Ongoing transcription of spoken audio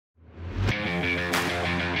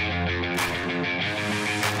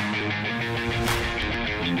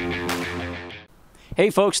Hey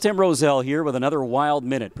folks, Tim Roszell here with another Wild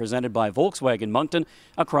Minute presented by Volkswagen Moncton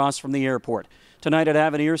across from the airport. Tonight at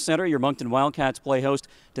Avenir Center, your Moncton Wildcats play host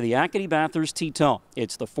to the Acadie-Bathurst Titan.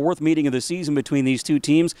 It's the fourth meeting of the season between these two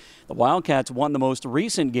teams. The Wildcats won the most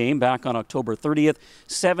recent game back on October 30th,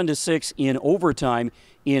 7-6 in overtime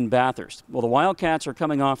in Bathurst. Well, the Wildcats are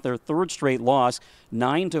coming off their third straight loss,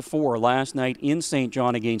 9-4 last night in St.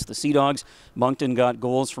 John against the Sea Dogs. Moncton got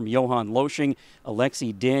goals from Johan Losching,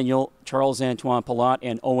 Alexi Daniel, Charles-Antoine Palat,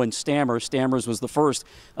 and Owen Stammer. Stammers was the first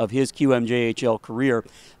of his QMJHL career.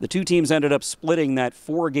 The two teams ended up splitting that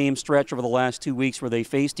four-game stretch over the last 2 weeks where they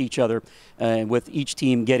faced each other, with each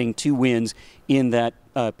team getting 2 wins in that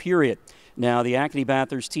period. Now, the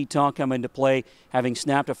Acadie-Bathurst Titan come into play, having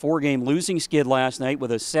snapped a 4-game losing skid last night with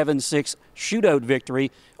a 7-6 shootout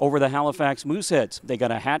victory over the Halifax Mooseheads. They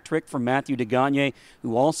got a hat trick from Matthew Degagne,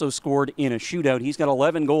 who also scored in a shootout. He's got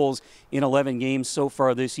 11 goals in 11 games so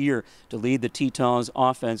far this year to lead the Titans'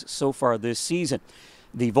 offense so far this season.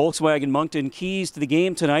 The Volkswagen Moncton keys to the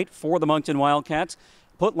game tonight for the Moncton Wildcats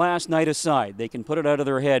put last night aside. They can put it out of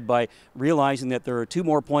their head by realizing that there are 2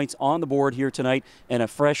 more points on the board here tonight and a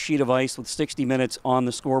fresh sheet of ice with 60 minutes on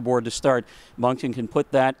the scoreboard to start. Moncton can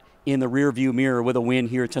put that in the rearview mirror with a win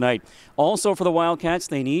here tonight. Also for the Wildcats,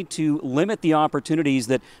 they need to limit the opportunities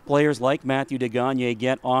that players like Matthew Degagne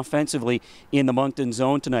get offensively in the Moncton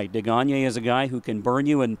zone tonight. Degagne is a guy who can burn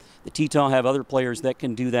you, and the Titans have other players that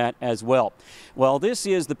can do that as well. Well, this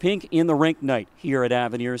is the Pink in the Rink night here at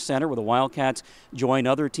Avenir Center, where the Wildcats join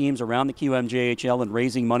other teams around the QMJHL in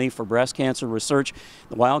raising money for breast cancer research.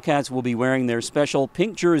 The Wildcats will be wearing their special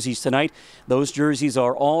pink jerseys tonight. Those jerseys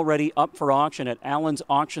are already up for auction at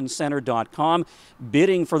allensauctioncenter.com.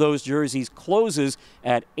 Bidding for those jerseys closes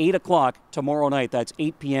at 8 o'clock tomorrow night. That's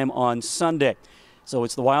 8 p.m. on Sunday. So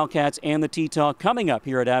it's the Wildcats and the Titan coming up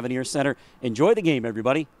here at Avenir Center. Enjoy the game,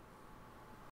 everybody.